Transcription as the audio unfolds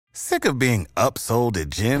Sick of being upsold at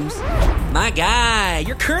gyms? My guy,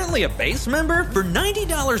 you're currently a base member? For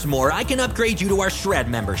 $90 more, I can upgrade you to our Shred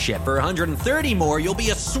membership. For $130 more, you'll be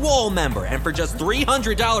a Swole member. And for just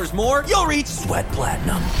 $300 more, you'll reach Sweat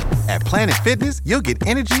Platinum. At Planet Fitness, you'll get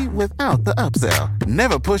energy without the upsell.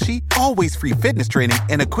 Never pushy, always free fitness training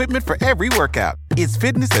and equipment for every workout. It's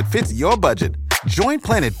fitness that fits your budget. Join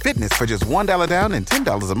Planet Fitness for just $1 down and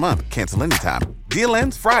 $10 a month. Cancel anytime. Deal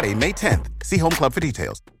ends Friday, May 10th. See Home Club for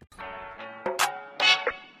details.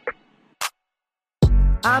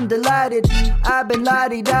 I'm delighted, I've been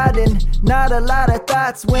lottie-dotting. Not a lot of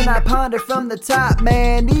thoughts when I ponder from the top.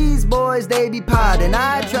 Man, these boys, they be potting.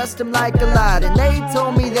 I trust them like a lot, and they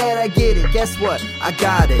told me that I get it. Guess what? I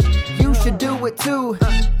got it. You should do it too.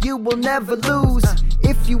 You will never lose.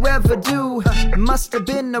 If you ever do, it must have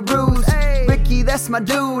been a ruse. Ricky, that's my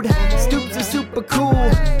dude. Stoops is super cool.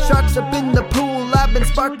 Sharks up in the pool. I've been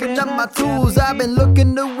sparking up my tools. I've been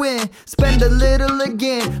looking to win. Spend a little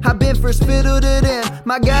again. I've been first fiddle to them.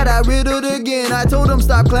 My God, I riddled again. I told them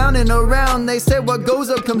stop clowning around. They said what goes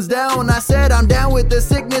up comes down. I said I'm down with the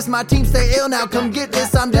sickness. My team stay ill now. Come get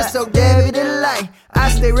this. I'm just so Debbie Delight. I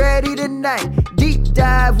stay ready tonight. Deep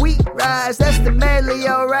dive, we rise. That's the medley,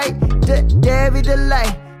 alright. Debbie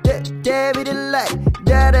Delight. Debbie Delight.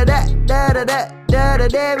 Da da da da da da da da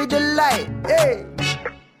Debbie Delight. Hey.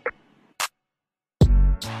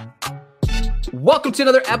 Welcome to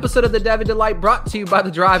another episode of the Debbie Delight, brought to you by the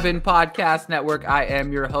Drive-In Podcast Network. I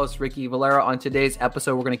am your host, Ricky Valera. On today's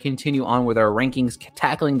episode, we're going to continue on with our rankings,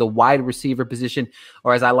 tackling the wide receiver position,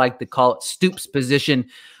 or as I like to call it, Stoops position.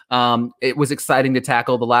 It was exciting to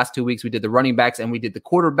tackle. The last 2 weeks, we did the running backs and we did the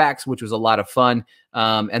quarterbacks, which was a lot of fun.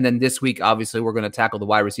 And then this week, obviously, we're going to tackle the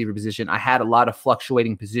wide receiver position. I had a lot of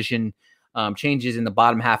fluctuating position changes in the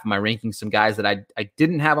bottom half of my rankings. Some guys that I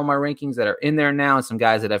didn't have on my rankings that are in there now, and some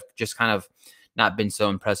guys that have just kind of not been so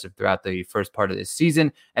impressive throughout the first part of this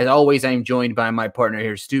season. As always, I am joined by my partner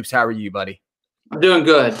here, Stoops. How are you, buddy? I'm doing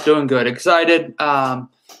good. Excited.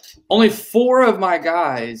 Only 4 of my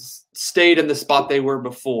guys stayed in the spot they were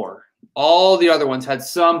before. All the other ones had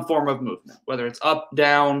some form of movement, whether it's up,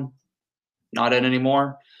 down, not in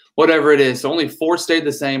anymore, whatever it is. So only 4 stayed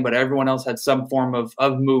the same, but everyone else had some form of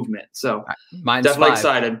movement. So mine's definitely 5.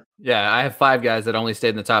 excited. Yeah, I have 5 guys that only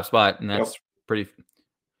stayed in the top spot, and that's pretty.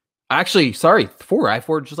 Actually, sorry, 4. I have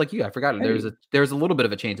 4 just like you. I forgot. Hey. There was a little bit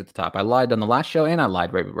of a change at the top. I lied on the last show, and I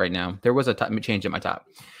lied right now. There was a change at my top.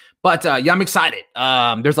 But yeah, I'm excited.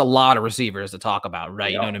 There's a lot of receivers to talk about,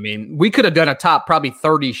 right? Yeah. You know what I mean? We could have done a top probably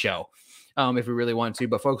 30 show if we really wanted to.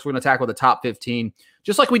 But folks, we're going to tackle the top 15.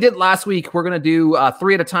 Just like we did last week, we're going to do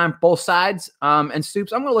 3 at a time, both sides. And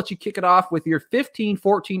Stoops, I'm going to let you kick it off with your 15,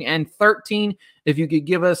 14, and 13. If you could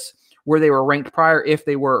give us where they were ranked prior, if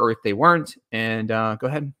they were or if they weren't. And go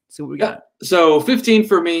ahead and see what we got. So 15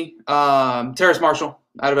 for me, Terrace Marshall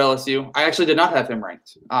out of LSU. I actually did not have him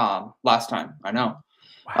ranked last time. I know.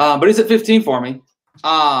 Wow. But he's at 15 for me.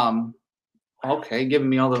 Okay, giving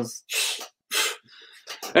me all those.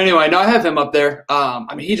 Anyway, no, I have him up there.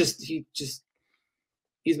 I mean, he's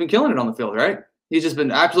been killing it on the field, right? He's just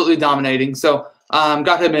been absolutely dominating. So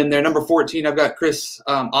got him in there. Number 14, I've got Chris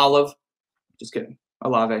Olive. Just kidding.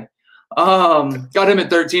 Olave. Got him at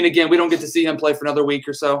 13. Again, we don't get to see him play for another week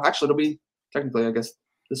or so. Actually, it'll be technically, I guess,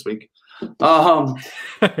 this week. We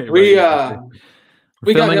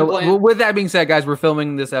got him playing. With that being said, guys, we're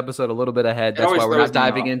filming this episode a little bit ahead. That's why we're not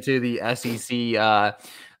diving into the SEC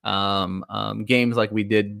games like we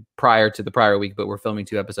did prior to the prior week, but we're filming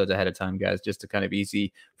 2 episodes ahead of time, guys, just to kind of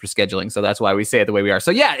easy for scheduling. So that's why we say it the way we are. So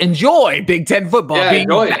yeah, enjoy Big Ten football being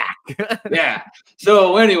back. Yeah.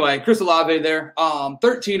 So anyway, Chris Olave there.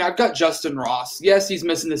 13, I've got Justin Ross. Yes, he's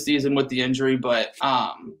missing the season with the injury, but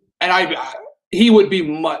he would be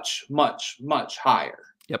much, much, much higher.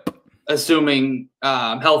 Yep. Assuming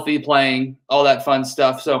healthy, playing, all that fun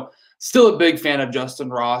stuff. So still a big fan of Justin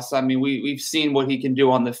Ross. I mean, we've seen what he can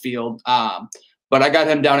do on the field. But I got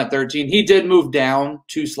him down at 13. He did move down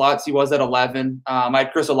 2 slots. He was at 11. I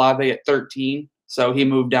had Chris Olave at 13. So he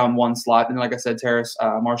moved down 1 slot. And like I said, Terrace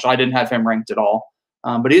Marshall, I didn't have him ranked at all.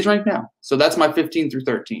 But he's ranked now. So that's my 15 through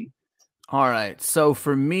 13. All right. So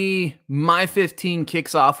for me, my 15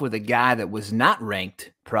 kicks off with a guy that was not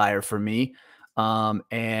ranked prior for me. Give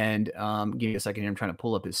me a second here. I'm trying to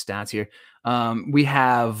pull up his stats here. We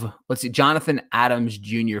have, Jonathan Adams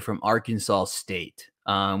Jr. from Arkansas State.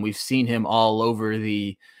 We've seen him all over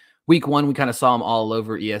the week 1. We kind of saw him all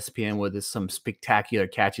over ESPN with some spectacular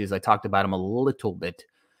catches. I talked about him a little bit.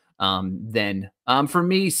 Then for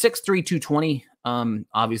me, 6'3", 220.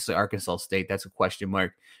 Obviously Arkansas State, that's a question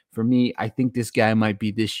mark. For me, I think this guy might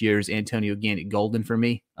be this year's Antonio Gannon Golden for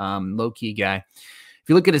me. Low-key guy. If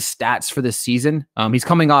you look at his stats for this season, he's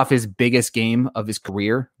coming off his biggest game of his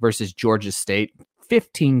career versus Georgia State.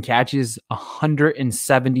 15 catches,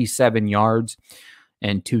 177 yards,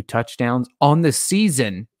 and 2 touchdowns. On the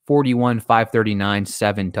season, 41, 539,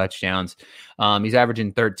 7 touchdowns. He's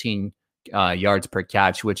averaging 13 yards per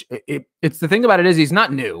catch, which it's the thing about it is he's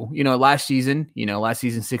not new. Last season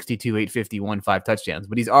 62, 851, 5 touchdowns,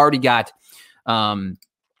 but he's already got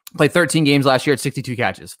played 13 games last year at 62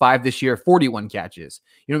 catches, 5 this year, 41 catches.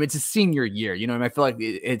 It's a senior year. I feel like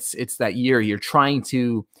it's that year you're trying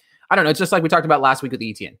to, I don't know. It's just like we talked about last week with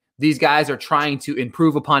Etienne. These guys are trying to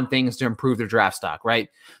improve upon things to improve their draft stock, right?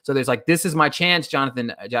 So there's like, this is my chance.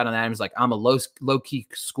 Jonathan Adams, like, I'm a low key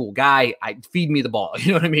school guy. Feed me the ball.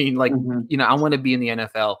 You know what I mean? Like, I want to be in the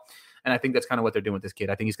NFL. And I think that's kind of what they're doing with this kid.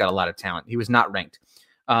 I think he's got a lot of talent. He was not ranked.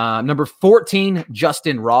 Number 14,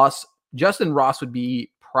 Justin Ross. Justin Ross would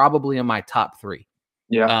be probably in my top 3.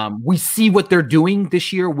 Yeah. We see what they're doing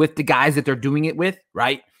this year with the guys that they're doing it with,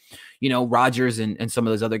 right? Rodgers and some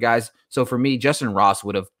of those other guys. So for me, Justin Ross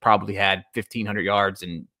would have probably had 1,500 yards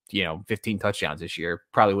and, 15 touchdowns this year.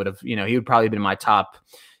 Probably would have, he would probably been in my top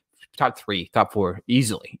 3, top 4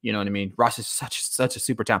 easily. You know what I mean? Ross is such a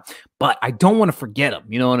super talent, but I don't want to forget him.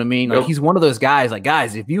 You know what I mean? Like, Nope. he's one of those guys, like,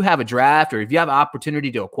 guys, if you have a draft or if you have an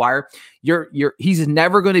opportunity to acquire, he's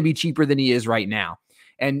never going to be cheaper than he is right now.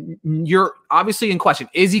 And you're obviously in question.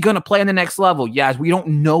 Is he going to play on the next level? Yes, we don't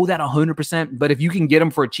know that 100%. But if you can get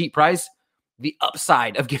him for a cheap price, the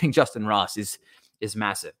upside of getting Justin Ross is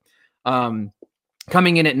massive.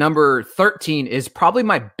 Coming in at number 13 is probably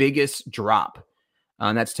my biggest drop.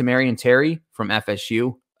 That's Tamarian Terry from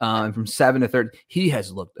FSU. From 7 to 13. He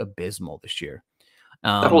has looked abysmal this year.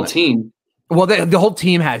 The whole team. Well, the whole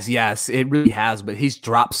team has, yes, it really has, but he's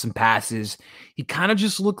dropped some passes. He kind of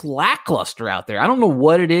just looked lackluster out there. I don't know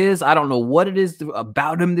what it is. I don't know what it is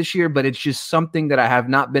about him this year, but it's just something that I have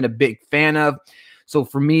not been a big fan of. So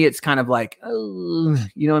for me, it's kind of like,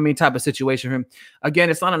 type of situation for him. Again,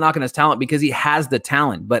 it's not a knock on his talent because he has the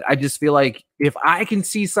talent, but I just feel like if I can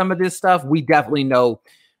see some of this stuff, we definitely know,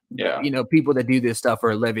 people that do this stuff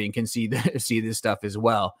for a living can see this stuff as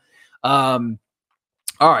well.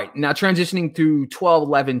 All right, now transitioning to 12,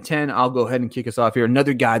 11, 10, I'll go ahead and kick us off here.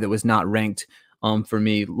 Another guy that was not ranked for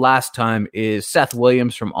me last time is Seth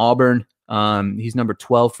Williams from Auburn. He's number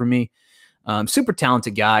 12 for me. Super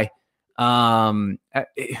talented guy.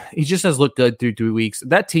 He just has looked good through 3 weeks.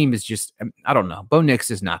 That team is just, I don't know. Bo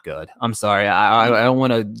Nix is not good. I'm sorry. I don't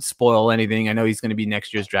want to spoil anything. I know he's going to be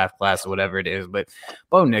next year's draft class or whatever it is, but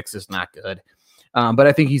Bo Nix is not good. But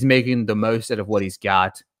I think he's making the most out of what he's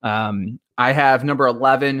got. I have number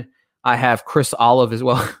 11. I have Chris Olive as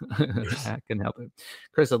well. I can help it.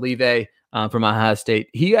 Chris Olave from Ohio State.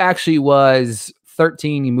 He actually was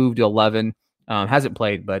 13. He moved to 11. Hasn't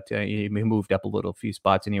played, but he moved up a few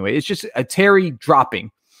spots anyway. It's just a Terry dropping.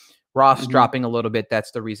 Ross dropping a little bit. That's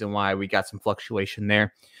the reason why we got some fluctuation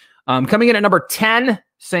there. Coming in at number 10,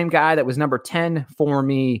 same guy that was number 10 for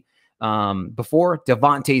me before,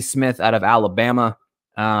 Devontae Smith out of Alabama.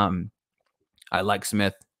 I like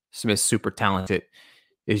Smith. Smith's super talented.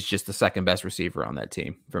 Is just the second best receiver on that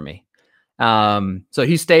team for me. So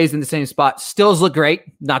he stays in the same spot. Stills look great.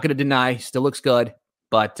 Not going to deny. Still looks good.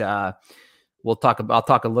 But I'll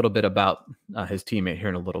talk a little bit about his teammate here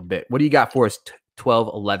in a little bit. What do you got for us?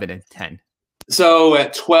 12, 11, and 10. So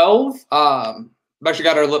at 12, I've actually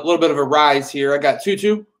got a little bit of a rise here. I got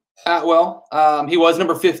Tutu Atwell. He was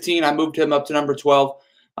number 15. I moved him up to number 12.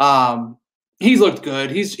 He's looked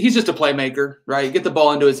good. He's just a playmaker, right? Get the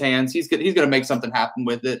ball into his hands. He's going to make something happen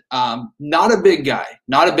with it. Not a big guy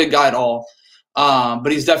at all.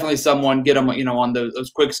 But he's definitely someone, get him, on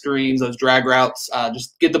those quick screens, those drag routes,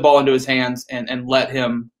 just get the ball into his hands and let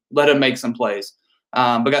him make some plays.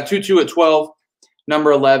 But got Tutu at 12,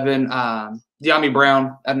 number 11, De'Ami Brown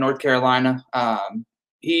out of North Carolina.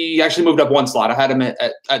 He actually moved up one slot. I had him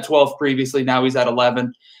at 12 previously. Now he's at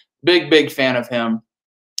 11. Big fan of him.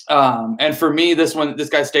 And for me, this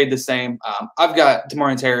guy stayed the same. I've got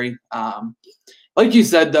Tamarian Terry. Like you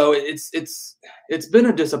said, though, it's been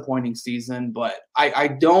a disappointing season, but I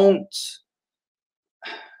don't.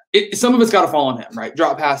 Some of it's got to fall on him, right?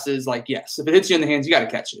 Drop passes, like, yes, if it hits you in the hands, you got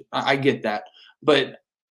to catch it. I get that, but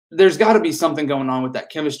there's got to be something going on with that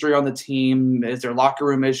chemistry on the team. Is there locker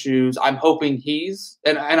room issues? I'm hoping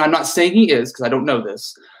and I'm not saying he is because I don't know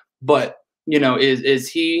this, but is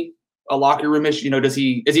he a locker room issue? Is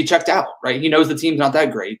he checked out? Right? He knows the team's not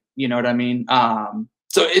that great. You know what I mean?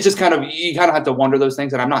 So it's just you kind of have to wonder those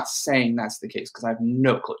things. And I'm not saying that's the case because I have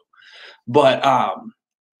no clue. But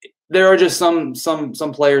there are just some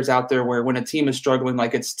players out there where when a team is struggling,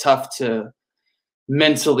 like, it's tough to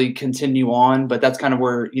mentally continue on, but that's kind of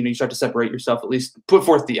where, you start to separate yourself, at least put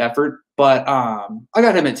forth the effort. But I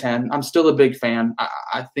got him at 10. I'm still a big fan.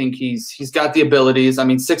 I think he's got the abilities. I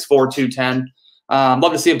mean, 6'4", 210.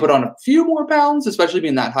 Love to see him put on a few more pounds, especially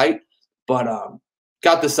being that height, but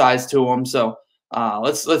got the size to him. So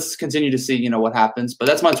let's continue to see, what happens, but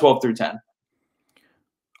that's my 12 through 10.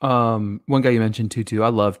 One guy you mentioned, Tutu. I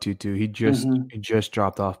love Tutu. He just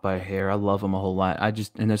dropped off by a hair. I love him a whole lot.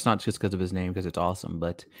 And it's not just because of his name, because it's awesome,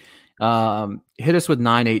 but hit us with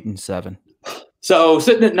 9, 8, and 7. So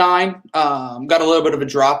sitting at 9, got a little bit of a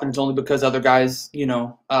drop, and it's only because other guys,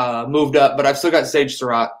 moved up. But I've still got Sage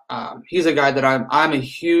Surratt. He's a guy that I'm a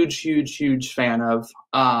huge fan of.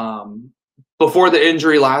 Before the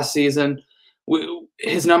injury last season,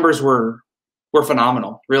 his numbers were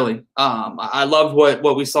phenomenal, really. I loved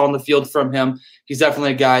what we saw on the field from him. He's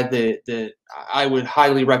definitely a guy that I would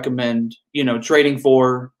highly recommend, trading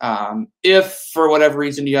for. If for whatever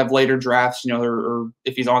reason you have later drafts, or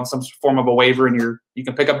if he's on some form of a waiver and you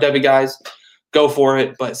can pick up Debbie guys, go for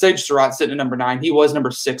it. But Sage Surratt sitting at number 9. He was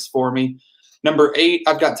number 6 for me. Number 8,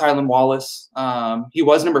 I've got Tylan Wallace. He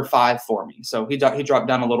was number 5 for me, so he dropped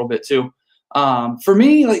down a little bit too. For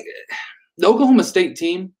me, like the Oklahoma State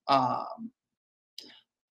team.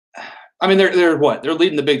 I mean, they're what? They're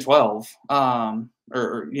leading the Big 12,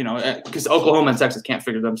 because Oklahoma and Texas can't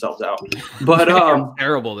figure themselves out. But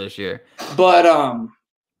terrible this year. But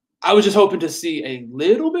I was just hoping to see a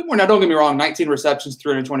little bit more. Now, don't get me wrong, 19 receptions,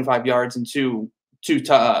 325 yards, and two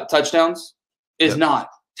touchdowns is not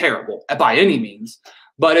terrible by any means.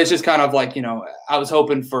 But it's just kind of like, I was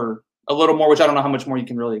hoping for a little more, which I don't know how much more you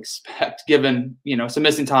can really expect, given some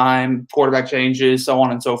missing time, quarterback changes, so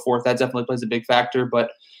on and so forth. That definitely plays a big factor,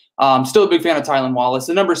 but. Still a big fan of Tylan Wallace.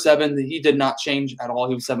 The number 7, he did not change at all.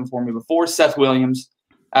 He was 7 for me before. Seth Williams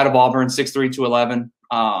out of Auburn, 6'3", 211.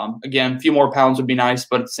 Again, a few more pounds would be nice,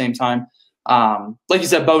 but at the same time, like you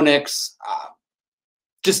said, Bo Nix,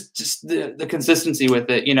 just the consistency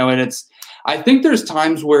with it, and I think there's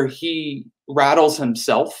times where he rattles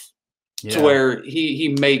himself to where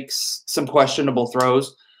he makes some questionable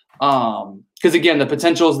throws. Because again, the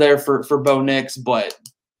potential is there for Bo Nix, but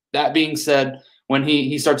that being said, when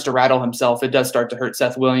he starts to rattle himself, it does start to hurt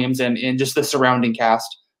Seth Williams and just the surrounding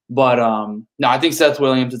cast. But no, I think Seth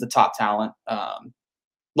Williams is a top talent.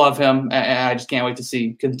 Love him, and I just can't wait to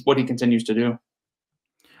see what he continues to do.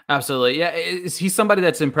 Absolutely. Yeah, he's somebody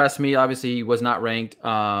that's impressed me. Obviously, he was not ranked,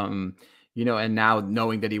 and now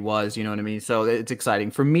knowing that he was, you know what I mean? So it's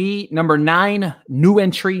exciting. For me, number 9, new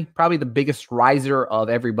entry, probably the biggest riser of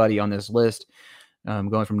everybody on this list.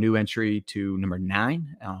 Going from new entry to number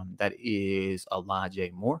 9, that is Elijah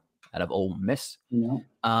Moore out of Ole Miss. Yeah.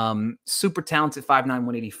 Super talented, 5'9",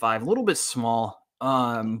 185, a little bit small.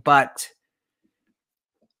 But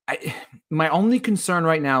my only concern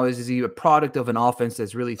right now is he a product of an offense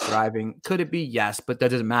that's really thriving? Could it be? Yes, but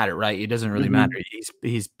that doesn't matter, right? It doesn't really matter.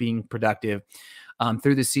 He's being productive.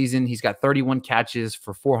 Through the season, he's got 31 catches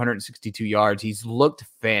for 462 yards. He's looked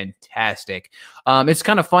fantastic. It's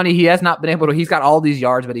kind of funny. He has not been able to, he's got all these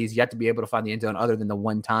yards, but he's yet to be able to find the end zone other than the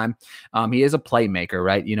one time. He is a playmaker,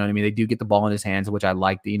 right? You know what I mean? They do get the ball in his hands, which I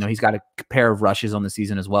like. He's got a pair of rushes on the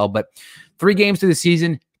season as well, but 3 games through the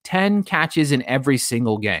season, 10 catches in every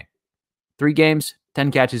single game. 3 games,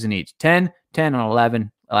 10 catches in each. 10, 10, and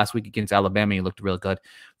 11. Last week against Alabama, he looked real good.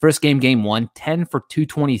 First game 1, 10 for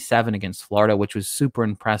 227 against Florida, which was super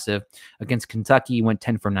impressive. Against Kentucky, he went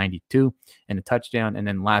 10 for 92 and a touchdown. And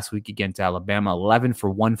then last week against Alabama, 11 for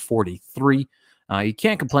 143. You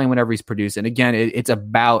can't complain whenever he's producing. Again, it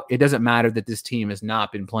doesn't matter that this team has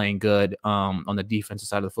not been playing good on the defensive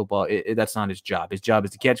side of the football. That's not his job. His job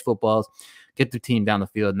is to catch footballs, get the team down the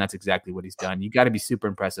field, and that's exactly what he's done. You got to be super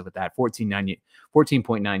impressive with that.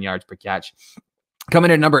 14.9 yards per catch.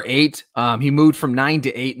 Coming in at number 8, he moved from 9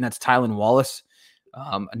 to 8, and that's Tylan Wallace.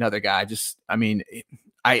 Another guy.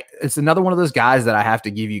 It's another one of those guys that I have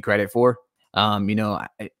to give you credit for.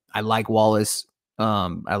 I like Wallace.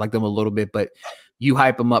 I like them a little bit, but you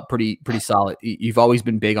hype him up pretty solid. You've always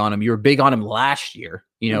been big on him. You were big on him last year,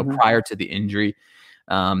 prior to the injury.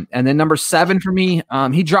 And then number 7 for me,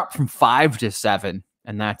 he dropped from 5 to 7,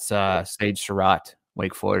 and that's Sage Surratt,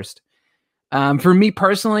 Wake Forest. For me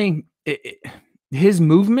personally, his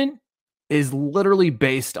movement is literally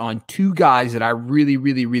based on 2 guys that I really,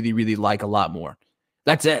 really, really, really like a lot more.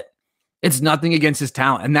 That's it. It's nothing against his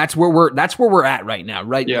talent. And that's where we're at right now,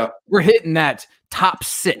 right? Yeah. We're hitting that top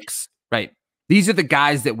 6, right? These are the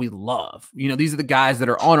guys that we love. These are the guys that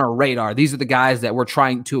are on our radar. These are the guys that we're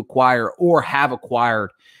trying to acquire or have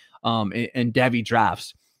acquired in Devy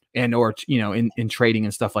drafts. and or in trading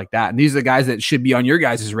and stuff like that. And these are the guys that should be on your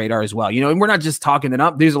guys' radar as well. And we're not just talking them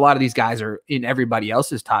up. There's a lot of these guys are in everybody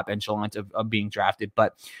else's top echelon of being drafted.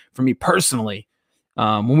 But for me personally,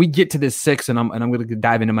 when we get to this 6, and I'm going to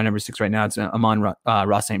dive into my number 6 right now, it's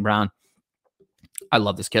Amon-Ra St. Brown. I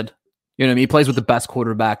love this kid. You know what I mean? He plays with the best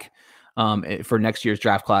quarterback for next year's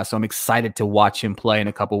draft class. So I'm excited to watch him play in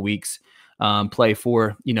a couple weeks. Play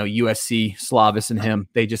for USC, Slavis, and him.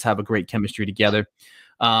 They just have a great chemistry together.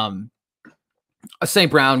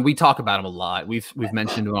 St. Brown, we talk about him a lot. We've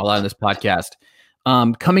mentioned him a lot in this podcast.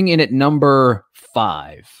 Coming in at number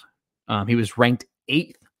 5, he was ranked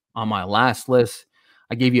 8th on my last list.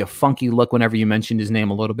 I gave you a funky look whenever you mentioned his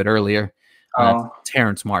name a little bit earlier.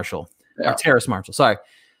 Terrace Marshall. Yeah. Terrace Marshall. Sorry.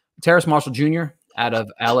 Terrace Marshall Jr. out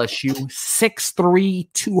of LSU, 6'3",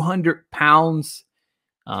 200 pounds.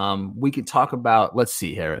 We could talk about, let's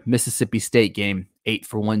see here, Mississippi State game, 8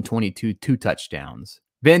 for 122, 2 touchdowns.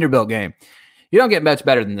 Vanderbilt game. You don't get much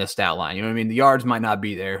better than this stat line. You know what I mean? The yards might not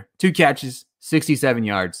be there. 2 catches, 67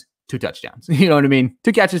 yards, 2 touchdowns. You know what I mean?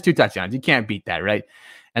 2 catches, 2 touchdowns. You can't beat that, right?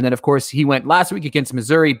 And then, of course, he went last week against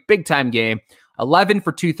Missouri, big-time game, 11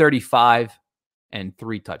 for 235 and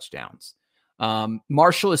 3 touchdowns.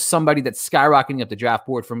 Marshall is somebody that's skyrocketing up the draft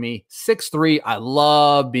board for me. 6'3". I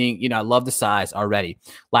love I love the size already.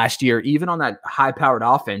 Last year, even on that high-powered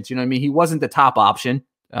offense, you know what I mean? He wasn't the top option.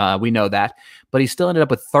 We know that. But he still ended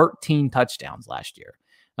up with 13 touchdowns last year.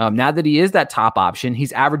 Now that he is that top option,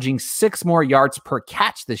 he's averaging 6 more yards per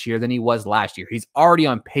catch this year than he was last year. He's already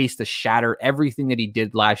on pace to shatter everything that he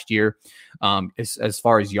did last year as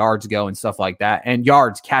far as yards go and stuff like that. And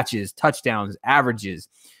yards, catches, touchdowns, averages.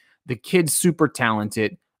 The kid's super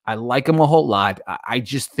talented. I like him a whole lot. I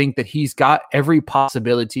just think that he's got every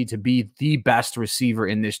possibility to be the best receiver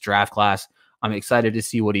in this draft class. I'm excited to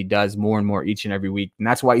see what he does more and more each and every week. And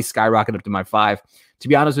that's why he's skyrocketed up to my 5. To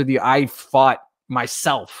be honest with you, I fought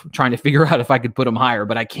myself trying to figure out if I could put him higher,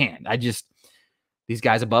 but I can't. These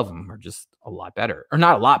guys above him are just a lot better, or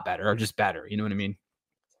not a lot better, or just better. You know what I mean?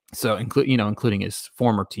 So including his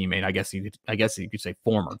former teammate, I guess you could say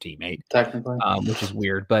former teammate, technically, which is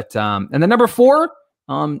weird. But and then number 4,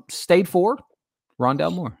 stayed 4,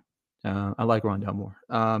 Rondale Moore. I like Rondale Moore.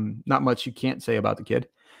 Not much you can't say about the kid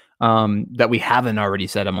that we haven't already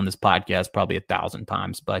said him on this podcast probably 1,000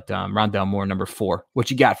 times. But Rondale Moore, number 4.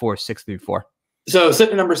 What you got for 6 through 4? So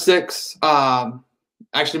sitting at number 6,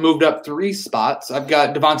 actually moved up 3 spots. I've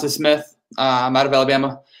got Devonta Smith out of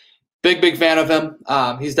Alabama. Big fan of him.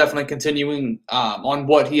 He's definitely continuing on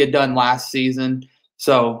what he had done last season.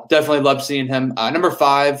 So definitely love seeing him. Number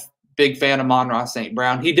 5, big fan of Amon-Ra St.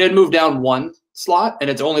 Brown. He did move down 1 slot, and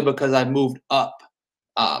it's only because I moved up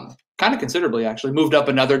kind of considerably, actually. Moved up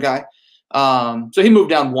another guy. So he moved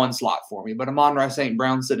down 1 slot for me. But Amon-Ra St.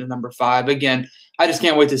 Brown sitting at number 5. Again, I just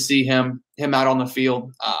can't wait to see him out on the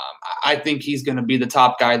field. I think he's going to be the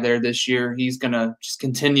top guy there this year. He's going to just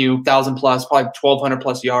continue 1,000 plus, probably 1,200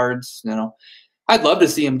 plus yards. I'd love to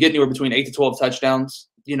see him get anywhere between 8 to 12 touchdowns.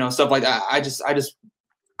 Stuff like that. I just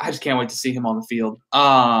can't wait to see him on the field.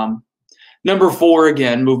 Number 4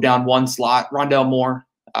 again, moved down 1 slot. Rondale Moore.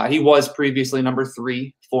 He was previously number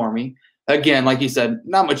 3 for me. Again, like you said,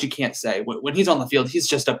 not much you can't say. When he's on the field, he's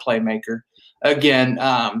just a playmaker. Again,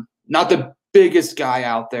 not the biggest guy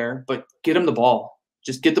out there, but get him the ball.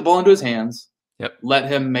 Just get the ball into his hands. Yep. Let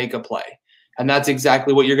him make a play. And that's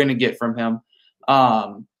exactly what you're going to get from him.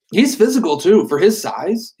 He's physical too. For his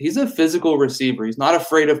size, he's a physical receiver. He's not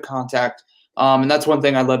afraid of contact. And that's one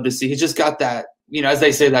thing I love to see. He's just got that, as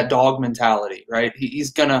they say, that dog mentality, right? He's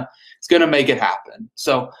gonna make it happen.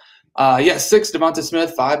 So 6, Devonta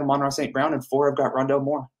Smith, 5, Amon-Ra St. Brown, and 4, I've got Rondale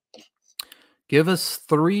Moore. Give us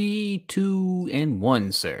 3, 2, and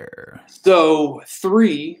 1, sir. So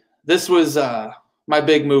 3, this was my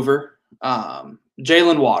big mover,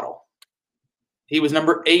 Jalen Waddle. He was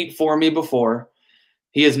number 8 for me before.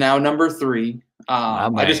 He is now number 3.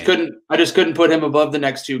 I just couldn't put him above the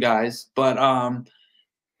next 2 guys, but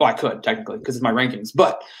I could technically because it's my rankings,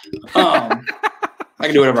 but I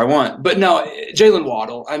can do whatever I want. But no, Jalen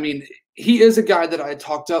Waddle. I mean, he is a guy that I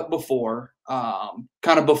talked up before,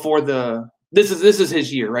 kind of before this is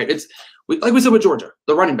his year, right? It's like we said with Georgia,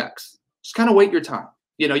 the running backs. Just kind of wait your time.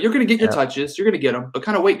 You're going to get your touches, you're going to get them, but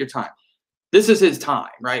kind of wait your time. This is his time,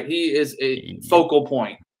 right? He is a focal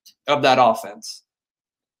point of that offense.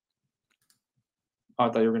 Oh, I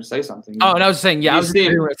thought you were going to say something. Oh, and I was saying,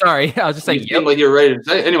 sorry. I was just saying, like you're ready to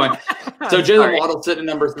say it. Anyway, so Jalen Waddle sitting at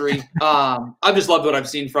number 3. I've just loved what I've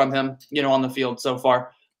seen from him, on the field so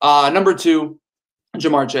far. Number 2,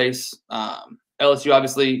 Jamar Chase. LSU,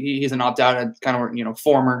 obviously, he's an opt-out, kind of,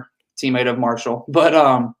 former teammate of Marshall, but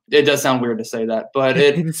it does sound weird to say that, but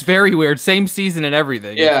it's very weird. Same season and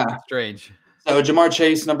everything. Yeah. It's strange. So Jamar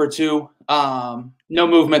Chase, number 2. No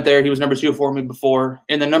movement there. He was number 2 for me before.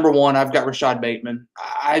 And then number 1, I've got Rashad Bateman.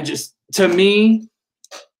 To me,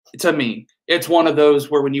 it's one of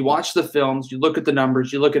those where when you watch the films, you look at the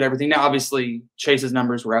numbers, you look at everything. Now, obviously, Chase's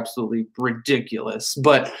numbers were absolutely ridiculous.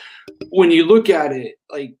 But when you look at it,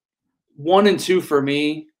 like 1 and 2 for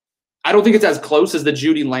me, I don't think it's as close as the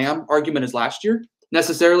Judy Lamb argument as last year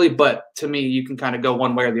necessarily. But to me, you can kind of go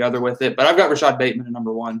one way or the other with it. But I've got Rashad Bateman at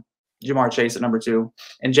number 1. Jamar Chase at number 2,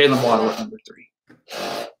 and Jalen Waddle at number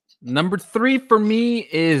 3. Number 3 for me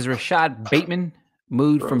is Rashad Bateman,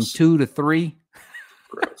 moved from 2 to 3.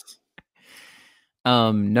 Gross.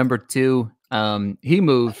 Number 2, he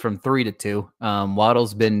moved from 3 to 2.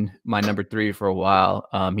 Waddle's been my number 3 for a while.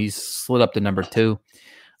 He's slid up to number 2.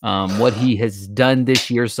 What he has done this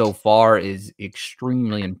year so far is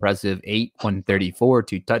extremely impressive. 8, 134,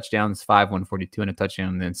 2 touchdowns, 5, 142, and a touchdown,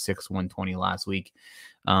 and then 6, 120 last week.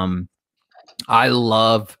 I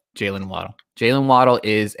love Jalen Waddle. Jalen Waddle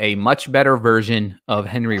is a much better version of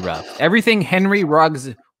Henry Ruggs. Everything Henry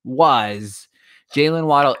Ruggs was, Jalen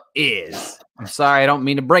Waddle is. I'm sorry, I don't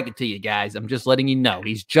mean to break it to you guys. I'm just letting you know.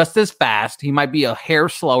 He's just as fast. He might be a hair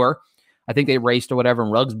slower. I think they raced or whatever,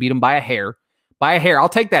 and Ruggs beat him by a hair. By a hair. I'll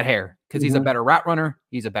take that hair because he's a better route runner.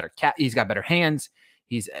 He's a better cat. He's got better hands.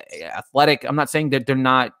 He's athletic. I'm not saying that they're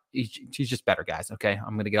not. He's just better, guys. Okay,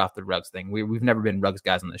 I'm going to get off the Ruggs thing. We've never been Ruggs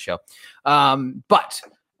guys on this show. But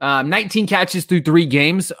 19 catches through 3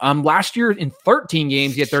 games. Last year in 13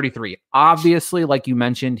 games, he had 33. Obviously, like you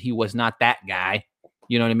mentioned, he was not that guy.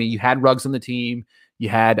 You know what I mean? You had Ruggs on the team. You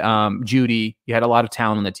had Judy. You had a lot of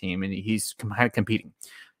talent on the team, and he's competing.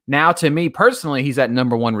 Now, to me personally, he's that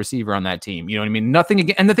number 1 receiver on that team. You know what I mean?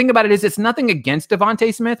 Nothing. And the thing about it is, it's nothing against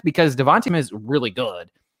Devontae Smith because Devontae Smith is really good.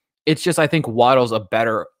 It's just I think Waddle's a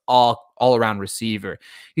better all-around receiver.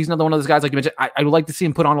 He's another one of those guys, like you mentioned, I would like to see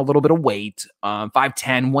him put on a little bit of weight,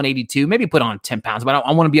 5'10", 182, maybe put on 10 pounds, but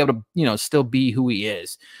I want to be able to, still be who he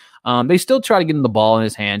is. They still try to get him the ball in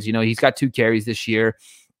his hands. He's got 2 carries this year.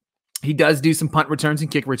 He does do some punt returns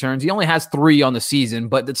and kick returns. He only has 3 on the season,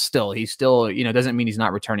 but he's still, doesn't mean he's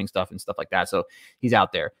not returning stuff and stuff like that. So he's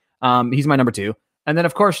out there. He's my number 2. And then,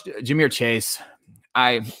 of course, Jamar Chase.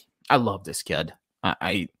 I love this kid.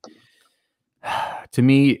 To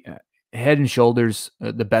me, head and shoulders,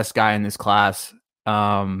 the best guy in this class.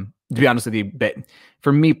 To be honest with you, but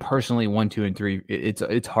for me personally, 1, 2, and 3,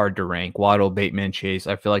 it's hard to rank. Waddle, Bateman, Chase.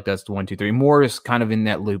 I feel like that's the 1, 2, 3. Moore is kind of in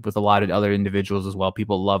that loop with a lot of other individuals as well.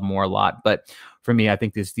 People love Moore a lot, but for me, I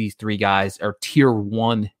think these 3 guys are tier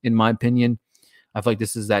 1 in my opinion. I feel like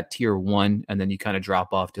this is that tier 1, and then you kind of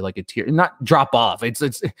drop off to like a tier, not drop off. It's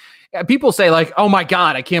people say like, oh my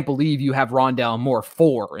God, I can't believe you have Rondale Moore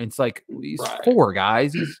 4. It's like, he's 4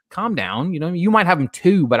 guys. He's calm down. You might have him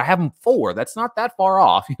 2, but I have him 4. That's not that far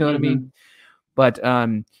off. You know what I mean? But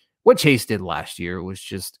what Chase did last year was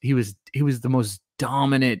just, he was the most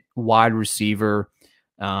dominant wide receiver.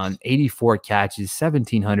 84 catches,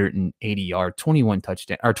 1,780 yards, 21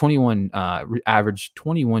 touchdown or 21 average,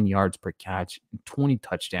 21 yards per catch, 20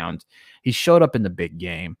 touchdowns. He showed up in the big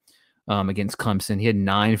game against Clemson. He had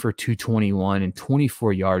 9 for 221 and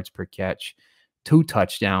 24 yards per catch, 2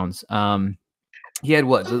 touchdowns. He had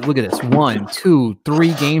what? Look at this. 1, 2,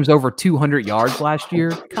 3 games over 200 yards last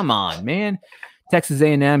year. Come on, man. Texas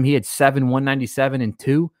A&M, he had 7, 197 and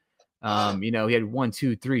 2. He had 1,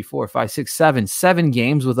 2, 3, 4, 5, 6, 7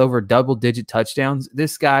 games with over double-digit touchdowns.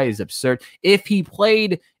 This guy is absurd. If you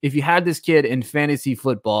had this kid in fantasy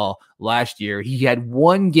football last year, he had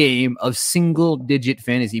 1 game of single-digit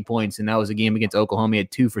fantasy points, and that was a game against Oklahoma. He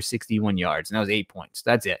had 2 for 61 yards, and that was 8 points.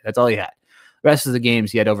 That's it. That's all he had. The rest of the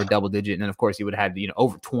games, he had over double-digit, and then, of course, he would have had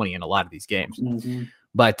over 20 in a lot of these games. Mm-hmm.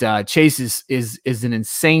 But Chase is an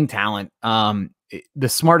insane talent. The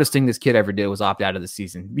smartest thing this kid ever did was opt out of the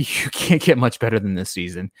season. You can't get much better than this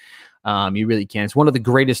season. You really can't. It's one of the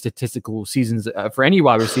greatest statistical seasons for any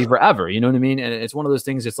wide receiver ever. You know what I mean? And it's one of those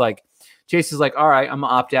things. It's like Chase is like, all right, I'm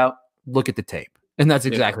gonna opt out. Look at the tape, and that's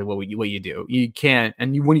exactly what you do. You can't.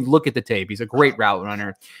 And when you look at the tape, he's a great route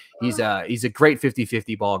runner. He's a great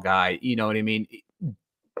 50-50 ball guy. You know what I mean?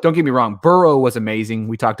 Don't get me wrong. Burrow was amazing.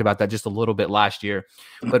 We talked about that just a little bit last year,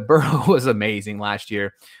 but Burrow was amazing last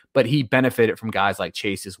year. But he benefited from guys like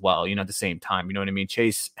Chase as well, at the same time. You know what I mean?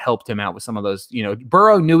 Chase helped him out with some of those,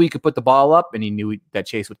 Burrow knew he could put the ball up, and he knew that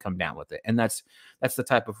Chase would come down with it. And that's the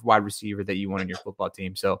type of wide receiver that you want on your football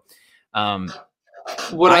team. So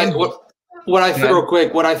what I think real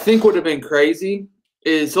quick, what I think would have been crazy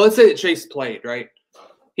is, so let's say that Chase played, right?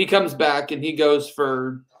 He comes back and he goes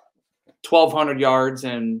for 1,200 yards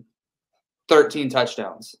and 13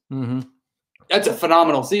 touchdowns. Mm-hmm. That's a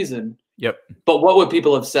phenomenal season. Yep. But what would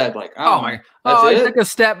people have said? Like, oh my, he took a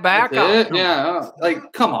step back.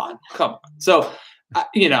 Like, come on. So,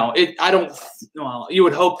 I don't. Well, you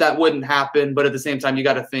would hope that wouldn't happen, but at the same time, you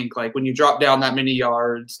got to think like when you drop down that many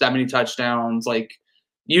yards, that many touchdowns, like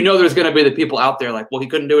there's going to be the people out there like, well, he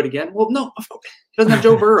couldn't do it again. Well, no, of course he doesn't have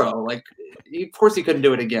Joe Burrow. Like, of course he couldn't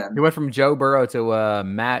do it again. He went from Joe Burrow to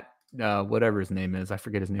Matt, whatever his name is. I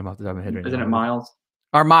forget his name off the top of my head. Isn't it Miles?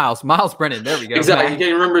 Or Miles Brennan. There we go. Exactly. You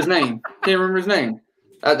can't remember his name.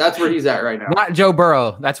 That's where he's at right now. Not Joe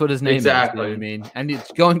Burrow. That's what his name is. Exactly. You know what I mean? And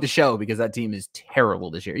it's going to show because that team is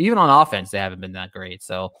terrible this year. Even on offense, they haven't been that great.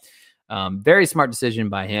 So, very smart decision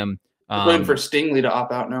by him. Waiting for Stingley to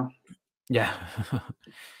opt out now. Yeah.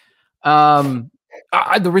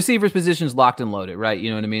 The receivers position is locked and loaded, right? You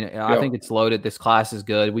know what I mean? I think it's loaded. This class is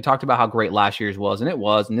good. We talked about how great last year's was, and it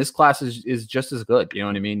was. And this class is just as good. You know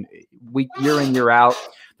what I mean? Year in, year out,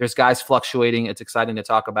 there's guys fluctuating. It's exciting to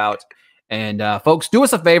talk about. And folks, do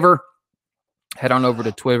us a favor. Head on over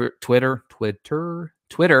to Twitter,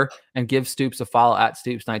 and give Stoops a follow at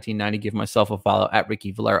Stoops1990. Give myself a follow at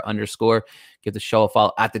Ricky Valera _. Give the show a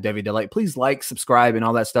follow at the Debbie Delight. Please like, subscribe, and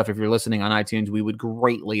all that stuff. If you're listening on iTunes, we would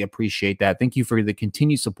greatly appreciate that. Thank you for the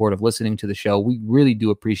continued support of listening to the show. We really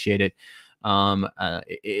do appreciate it.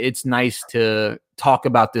 It's nice to talk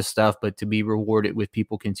about this stuff, but to be rewarded with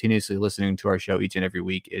people continuously listening to our show each and every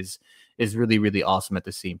week is really, really awesome at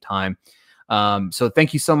the same time. So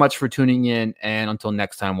thank you so much for tuning in. And until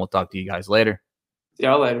next time, we'll talk to you guys later. See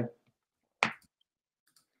y'all later.